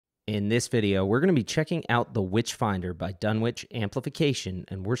In this video, we're going to be checking out the Witchfinder by Dunwich Amplification,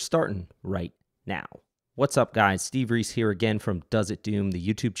 and we're starting right now. What's up, guys? Steve Reese here again from Does It Doom, the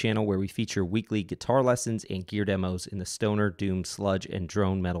YouTube channel where we feature weekly guitar lessons and gear demos in the stoner, doom, sludge, and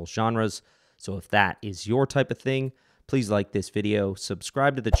drone metal genres. So if that is your type of thing, please like this video,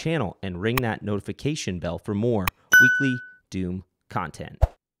 subscribe to the channel, and ring that notification bell for more weekly doom content.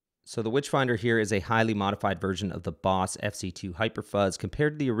 So the Witchfinder here is a highly modified version of the Boss FZ-2 Hyperfuzz.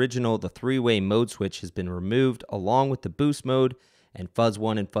 Compared to the original, the three-way mode switch has been removed along with the boost mode, and Fuzz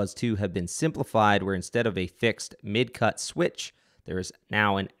 1 and Fuzz 2 have been simplified, where instead of a fixed mid-cut switch, there is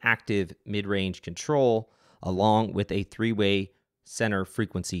now an active mid-range control along with a three-way center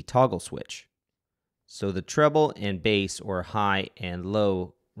frequency toggle switch. So the treble and bass, or high and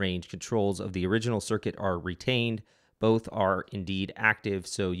low range controls of the original circuit, are retained. Both are indeed active,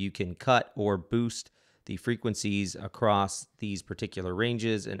 so you can cut or boost the frequencies across these particular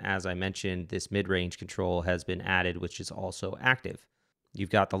ranges. And as I mentioned, this mid-range control has been added, which is also active. You've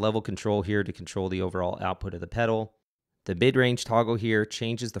got the level control here to control the overall output of the pedal. The mid-range toggle here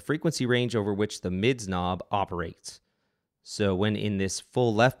changes the frequency range over which the mids knob operates. So when in this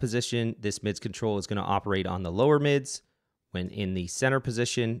full left position, this mids control is going to operate on the lower mids. When in the center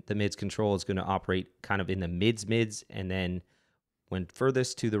position, the mids control is going to operate kind of in the mids, and then when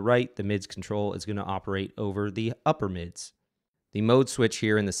furthest to the right, the mids control is going to operate over the upper mids. The mode switch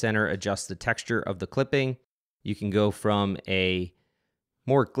here in the center adjusts the texture of the clipping. You can go from a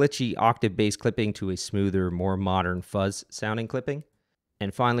more glitchy octave-based clipping to a smoother, more modern fuzz sounding clipping.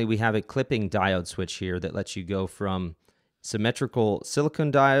 And finally, we have a clipping diode switch here that lets you go from symmetrical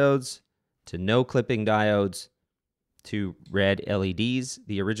silicon diodes to no clipping diodes to red LEDs.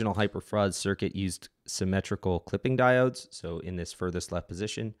 The original Hyperfuzz circuit used symmetrical clipping diodes, so in this furthest left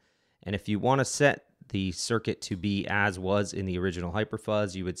position. And if you want to set the circuit to be as was in the original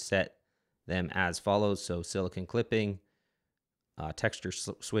Hyperfuzz, you would set them as follows. So silicon clipping, texture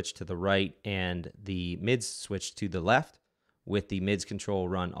switch to the right, and the mids switch to the left, with the mids control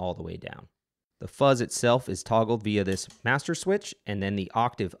run all the way down. The fuzz itself is toggled via this master switch, and then the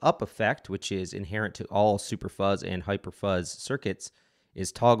octave up effect, which is inherent to all Superfuzz and Hyperfuzz circuits,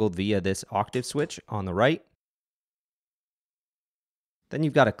 is toggled via this octave switch on the right. Then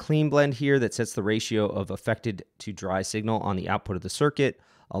you've got a clean blend here that sets the ratio of affected to dry signal on the output of the circuit,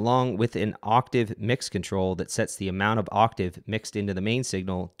 along with an octave mix control that sets the amount of octave mixed into the main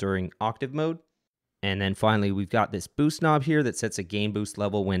signal during octave mode. And then finally, we've got this boost knob here that sets a gain boost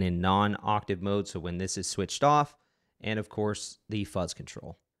level when in non-octave mode, so when this is switched off, and of course, the fuzz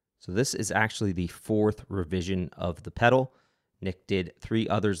control. So this is actually the fourth revision of the pedal. Nick did 3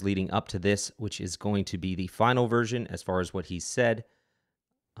 others leading up to this, which is going to be the final version as far as what he said.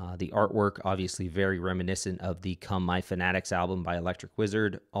 The artwork, obviously very reminiscent of the Come My Fanatics album by Electric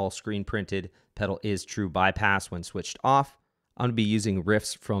Wizard, all screen printed. Pedal is true bypass when switched off. I'm going to be using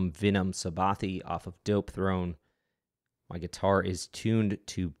riffs from Vinam Sabathi off of Dope Throne. My guitar is tuned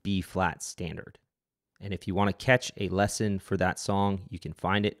to B-flat standard. And if you want to catch a lesson for that song, you can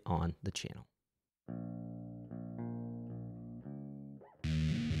find it on the channel.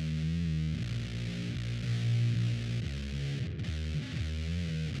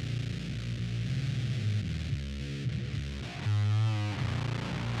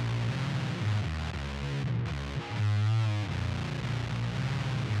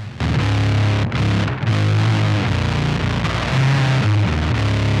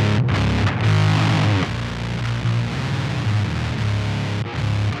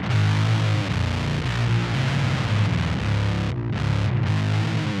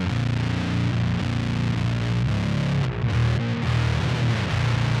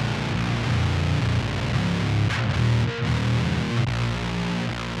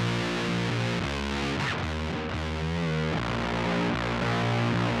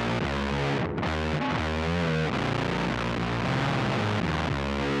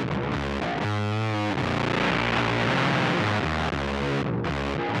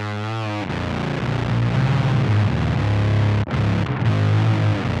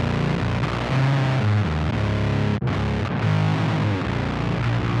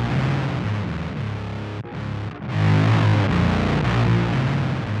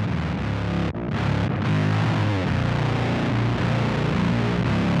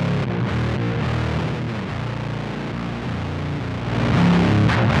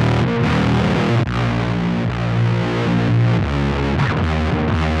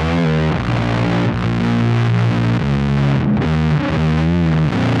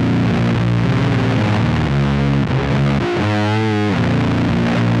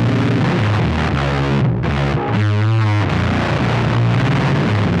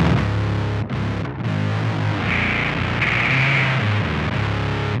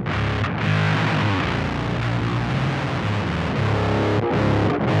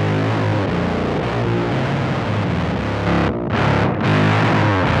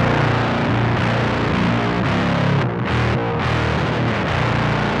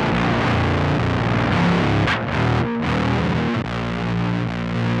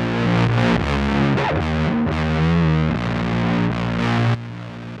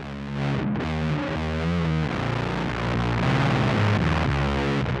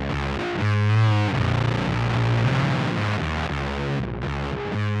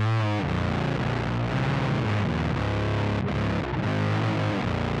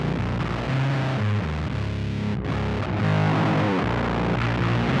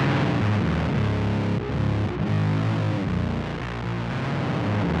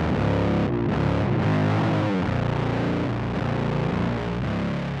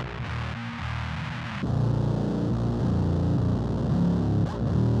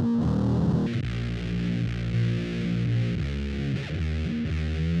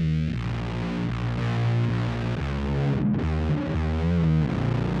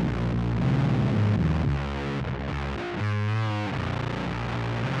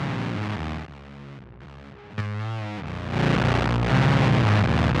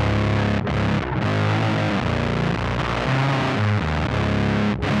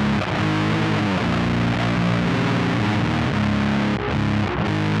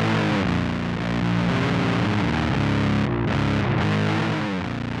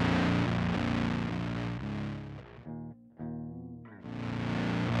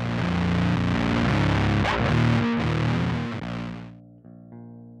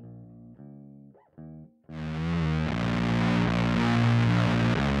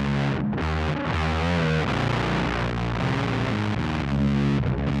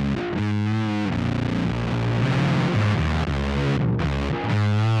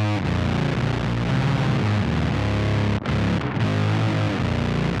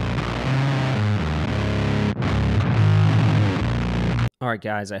 All right,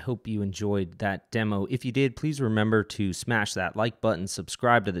 guys, I hope you enjoyed that demo. If you did, please remember to smash that like button,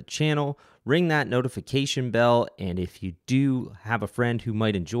 subscribe to the channel, ring that notification bell, and if you do have a friend who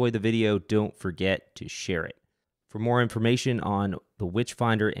might enjoy the video, don't forget to share it. For more information on the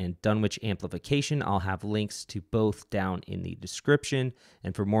Witchfinder and Dunwich amplification, I'll have links to both down in the description.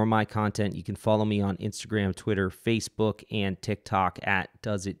 And for more of my content, you can follow me on Instagram, Twitter, Facebook, and TikTok at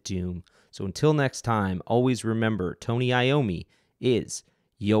DoesItDoom. So until next time, always remember, Tony Iommi is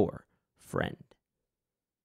your friend.